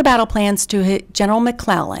took the battle plans to General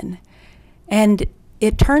McClellan, and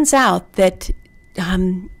it turns out that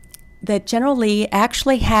that General Lee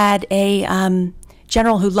actually had a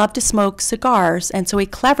general who loved to smoke cigars, and so he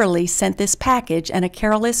cleverly sent this package, and a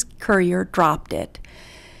careless courier dropped it.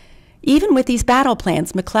 Even with these battle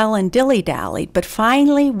plans, McClellan dilly-dallied, but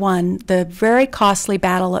finally won the very costly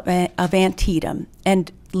Battle of Antietam,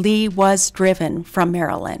 and Lee was driven from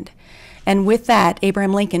Maryland. And with that,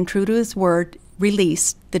 Abraham Lincoln, true to his word,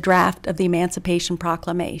 released the draft of the Emancipation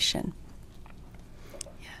Proclamation.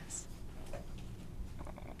 Yes.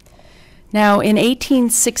 Now, in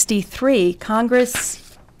 1863,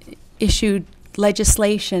 Congress issued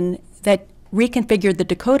legislation that reconfigured the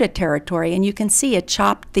Dakota Territory, and you can see it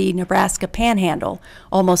chopped the Nebraska Panhandle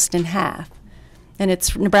almost in half. And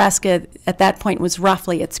Nebraska at that point was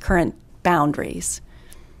roughly its current boundaries.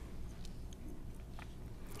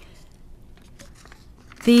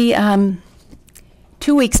 The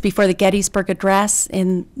 2 weeks before the Gettysburg Address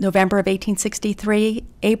in November of 1863,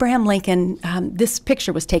 Abraham Lincoln, this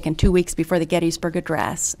picture was taken 2 weeks before the Gettysburg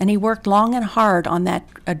Address, and he worked long and hard on that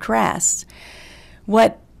address.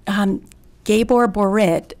 What Gabor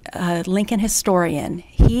Borit, a Lincoln historian,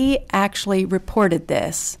 he actually reported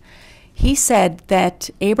this. He said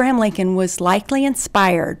that Abraham Lincoln was likely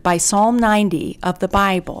inspired by Psalm 90 of the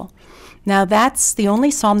Bible. Now, that's the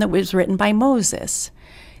only psalm that was written by Moses.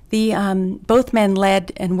 Both men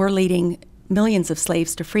led and were leading millions of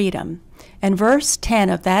slaves to freedom. And verse 10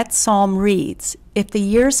 of that psalm reads, "If the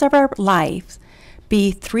years of our life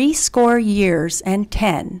be 80 years and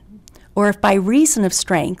 10, or if by reason of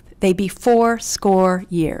strength they be 80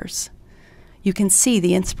 years." You can see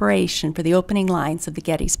the inspiration for the opening lines of the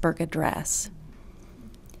Gettysburg Address.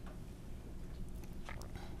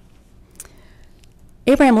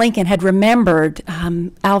 Abraham Lincoln had remembered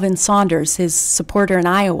Alvin Saunders, his supporter in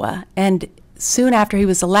Iowa, and soon after he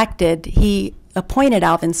was elected, he appointed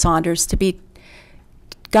Alvin Saunders to be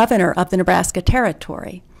governor of the Nebraska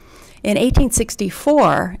Territory. In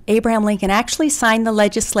 1864, Abraham Lincoln actually signed the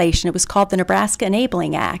legislation. It was called the Nebraska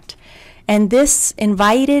Enabling Act, and this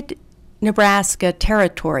invited Nebraska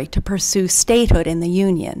Territory to pursue statehood in the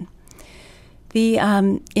Union.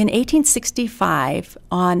 In 1865,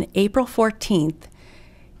 on April 14th,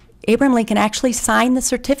 Abraham Lincoln actually signed the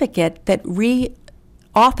certificate that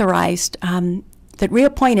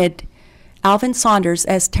reappointed Alvin Saunders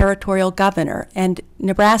as territorial governor. And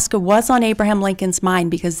Nebraska was on Abraham Lincoln's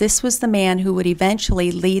mind because this was the man who would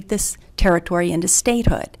eventually lead this territory into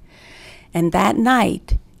statehood. And that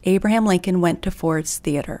night, Abraham Lincoln went to Ford's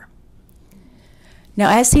Theater. Now,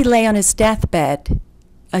 as he lay on his deathbed,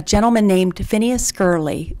 a gentleman named Phineas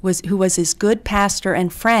Gurley, who was his good pastor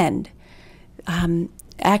and friend,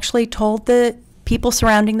 actually told the people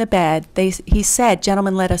surrounding the bed, he said,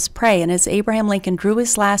 "Gentlemen, let us pray." And as Abraham Lincoln drew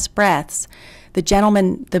his last breaths,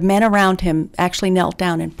 the men around him actually knelt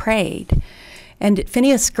down and prayed. And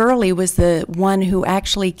Phineas Gurley was the one who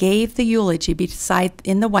actually gave the eulogy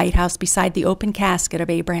in the White House beside the open casket of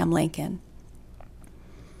Abraham Lincoln.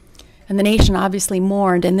 And the nation obviously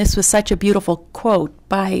mourned, and this was such a beautiful quote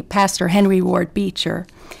by Pastor Henry Ward Beecher.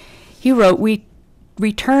 He wrote, "We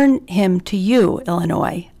return him to you,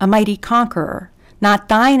 Illinois, a mighty conqueror, not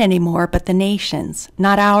thine anymore, but the nation's,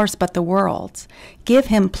 not ours, but the world's. Give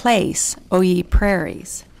him place, O ye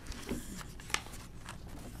prairies."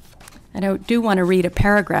 And I do want to read a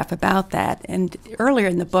paragraph about that. And earlier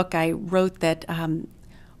in the book, I wrote that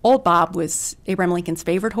Old Bob was Abraham Lincoln's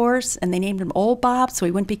favorite horse, and they named him Old Bob so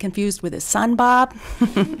he wouldn't be confused with his son Bob.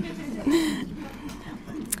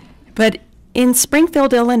 But in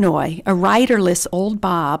Springfield, Illinois, a riderless old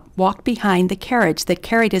Bob walked behind the carriage that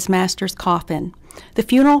carried his master's coffin. The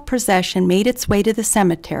funeral procession made its way to the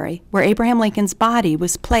cemetery, where Abraham Lincoln's body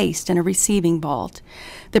was placed in a receiving vault.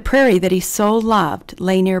 The prairie that he so loved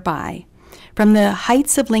lay nearby. From the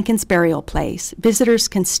heights of Lincoln's burial place, visitors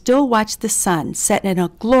can still watch the sun set in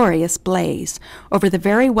a glorious blaze over the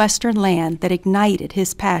very western land that ignited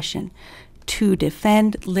his passion to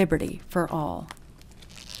defend liberty for all.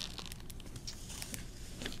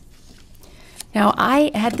 Now,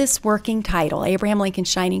 I had this working title, Abraham Lincoln's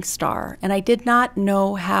Shining Star, and I did not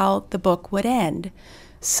know how the book would end.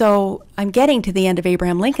 So I'm getting to the end of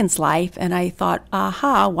Abraham Lincoln's life, and I thought,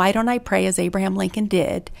 why don't I pray as Abraham Lincoln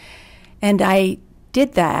did? And I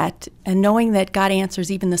did that, and knowing that God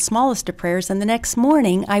answers even the smallest of prayers, and the next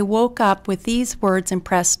morning I woke up with these words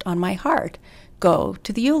impressed on my heart: go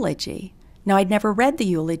to the eulogy. Now, I'd never read the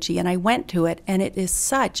eulogy, and I went to it, and it is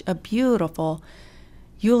such a beautiful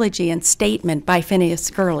eulogy and statement by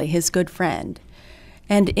Phineas Gurley, his good friend.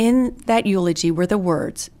 And in that eulogy were the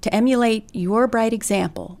words, "To emulate your bright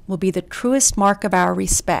example will be the truest mark of our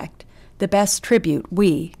respect, the best tribute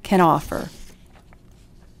we can offer."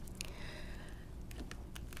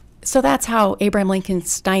 So that's how Abraham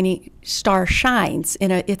Lincoln's shining star shines.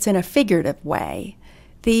 It's in a figurative way.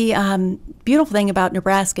 The beautiful thing about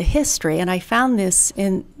Nebraska history, and I found this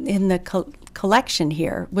in the collection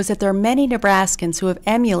here, was that there are many Nebraskans who have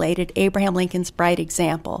emulated Abraham Lincoln's bright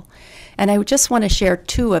example. And I just want to share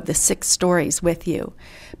 2 of the 6 stories with you.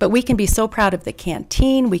 But we can be so proud of the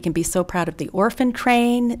canteen. We can be so proud of the orphan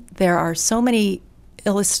train. There are so many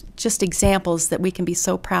just examples that we can be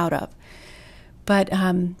so proud of. But,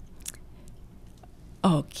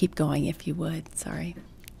 keep going if you would, sorry.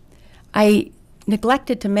 I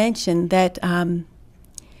neglected to mention that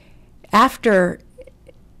after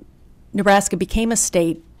Nebraska became a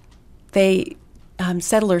state,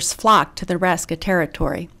 settlers flocked to the Nebraska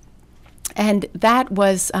Territory. And that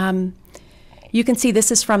was, you can see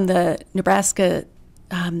this is from the Nebraska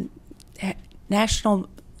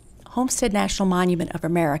Homestead National Monument of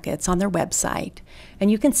America. It's on their website. And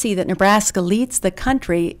you can see that Nebraska leads the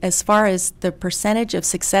country as far as the percentage of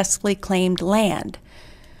successfully claimed land.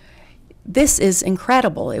 This is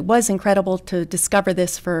incredible. It was incredible to discover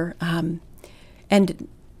this and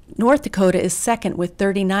North Dakota is second with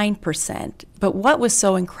 39%. But what was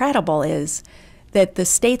so incredible is that the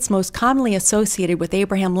states most commonly associated with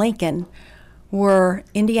Abraham Lincoln were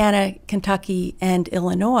Indiana, Kentucky, and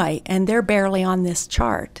Illinois, and they're barely on this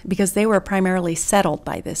chart because they were primarily settled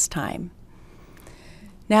by this time.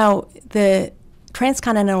 Now, the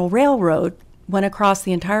Transcontinental Railroad went across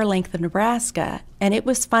the entire length of Nebraska, and it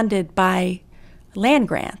was funded by land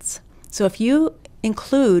grants. So if you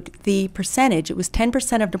include the percentage, it was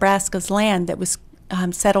 10% of Nebraska's land that was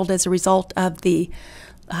settled as a result of the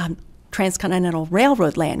Transcontinental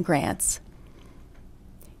Railroad land grants.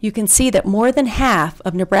 You can see that more than half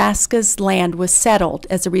of Nebraska's land was settled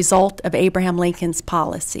as a result of Abraham Lincoln's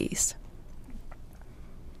policies.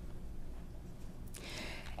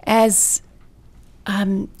 As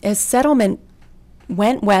settlement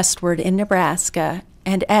went westward in Nebraska,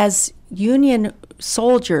 and as Union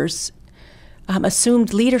soldiers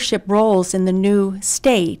assumed leadership roles in the new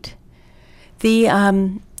state, they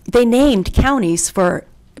named counties for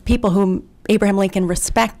people whom Abraham Lincoln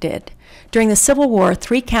respected. During the Civil War,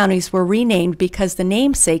 3 counties were renamed because the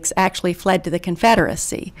namesakes actually fled to the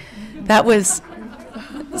Confederacy. That was,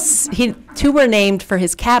 2 were named for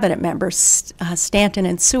his cabinet members, Stanton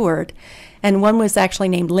and Seward, and one was actually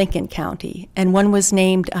named Lincoln County, and one was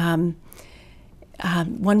named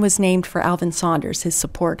for Alvin Saunders, his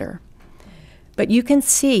supporter. But you can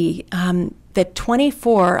see that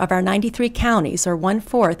 24 of our 93 counties, or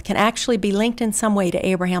 1/4, can actually be linked in some way to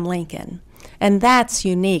Abraham Lincoln. And that's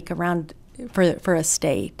unique around for a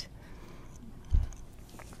state.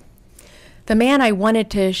 The man I wanted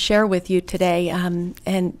to share with you today,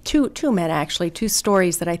 and two men actually, 2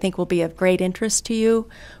 stories that I think will be of great interest to you.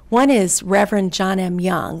 One is Reverend John M.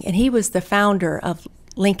 Young, and he was the founder of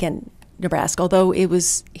Lincoln, Nebraska, although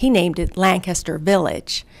he named it Lancaster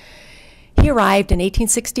Village. He arrived in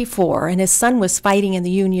 1864, and his son was fighting in the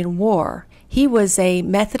Union War. He was a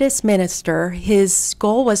Methodist minister. His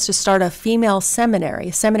goal was to start a female seminary,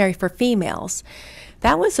 a seminary for females.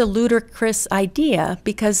 That was a ludicrous idea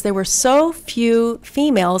because there were so few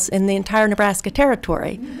females in the entire Nebraska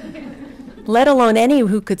Territory, let alone any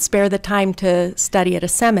who could spare the time to study at a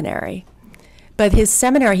seminary. But his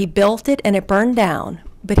seminary, he built it and it burned down.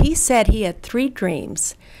 But he said he had 3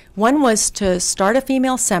 dreams. One was to start a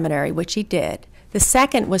female seminary, which he did. The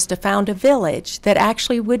second was to found a village that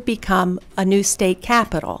actually would become a new state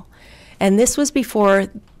capital. And this was before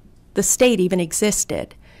the state even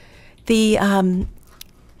existed. The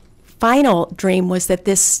final dream was that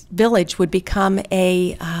this village would become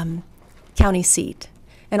a county seat.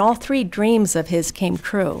 And all 3 dreams of his came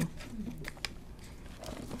true.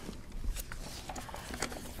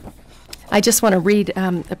 I just want to read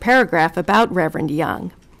a paragraph about Reverend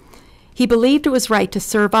Young. He believed it was right to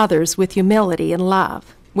serve others with humility and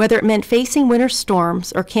love, whether it meant facing winter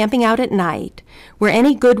storms or camping out at night. Where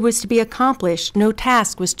any good was to be accomplished, no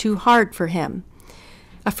task was too hard for him.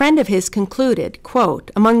 A friend of his concluded,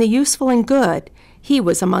 quote, "Among the useful and good, he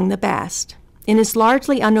was among the best." In his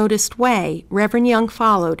largely unnoticed way, Reverend Young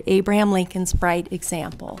followed Abraham Lincoln's bright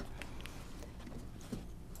example.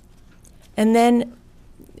 And then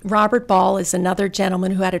Robert Ball is another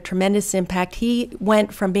gentleman who had a tremendous impact. He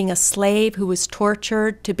went from being a slave who was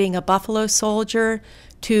tortured to being a Buffalo soldier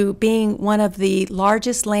to being one of the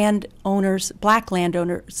largest landowners, black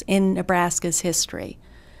landowners in Nebraska's history.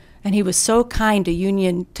 And he was so kind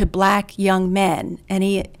to black young men. And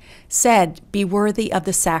he said, "Be worthy of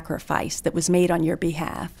the sacrifice that was made on your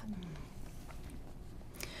behalf."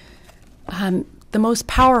 The most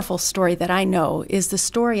powerful story that I know is the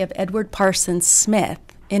story of Edward Parsons Smith.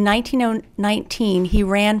 In 1919, he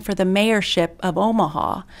ran for the mayorship of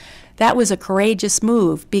Omaha. That was a courageous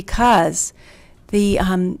move because the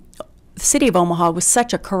city of Omaha was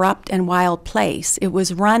such a corrupt and wild place. It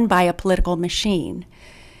was run by a political machine.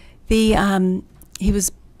 He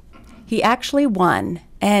He actually won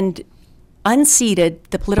and unseated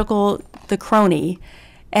the crony,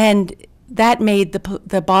 and that made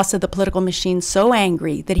the boss of the political machine so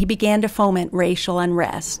angry that he began to foment racial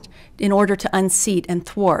unrest in order to unseat and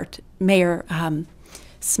thwart Mayor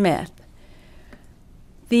Smith.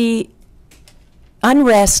 The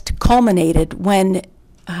unrest culminated when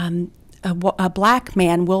a black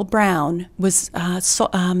man, Will Brown, was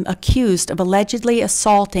accused of allegedly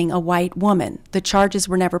assaulting a white woman. The charges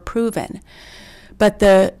were never proven, but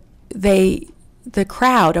the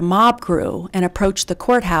crowd, a mob grew and approached the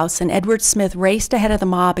courthouse, and Edward Smith raced ahead of the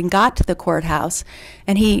mob and got to the courthouse,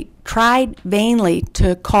 and he tried vainly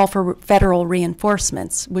to call for federal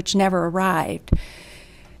reinforcements, which never arrived.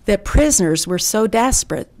 The prisoners were so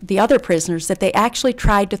desperate, the other prisoners, that they actually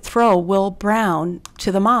tried to throw Will Brown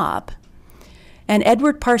to the mob. And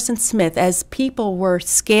Edward Parsons Smith, as people were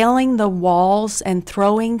scaling the walls and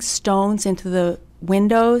throwing stones into the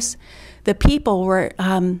windows, the people were,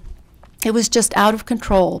 it was just out of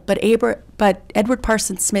control. But Edward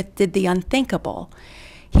Parsons Smith did the unthinkable.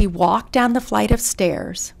 He walked down the flight of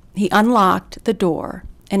stairs, he unlocked the door,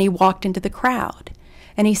 and he walked into the crowd.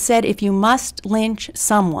 And he said, "If you must lynch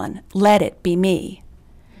someone, let it be me."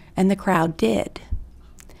 And the crowd did.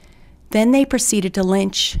 Then they proceeded to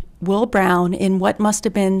lynch Will Brown in what must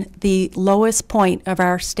have been the lowest point of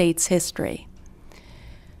our state's history.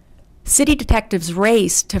 City detectives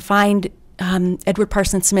raced to find Edward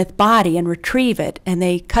Parsons Smith's body and retrieve it, and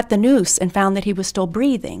they cut the noose and found that he was still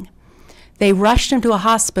breathing. They rushed him to a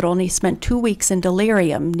hospital, and he spent 2 weeks in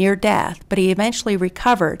delirium, near death, but he eventually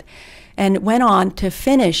recovered and went on to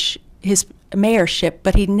finish his mayorship,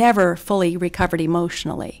 but he never fully recovered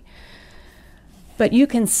emotionally. But you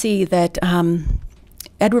can see that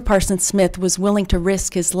Edward Parsons Smith was willing to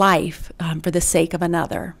risk his life for the sake of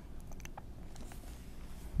another.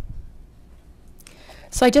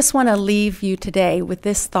 So I just want to leave you today with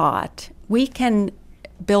this thought. We can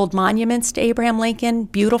build monuments to Abraham Lincoln,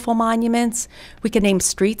 beautiful monuments. We can name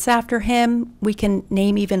streets after him. We can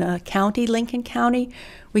name even a county, Lincoln County.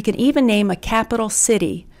 We can even name a capital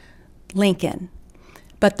city, Lincoln.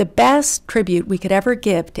 But the best tribute we could ever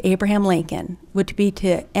give to Abraham Lincoln would be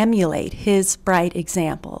to emulate his bright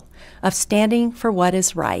example of standing for what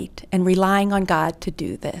is right and relying on God to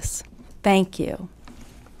do this. Thank you.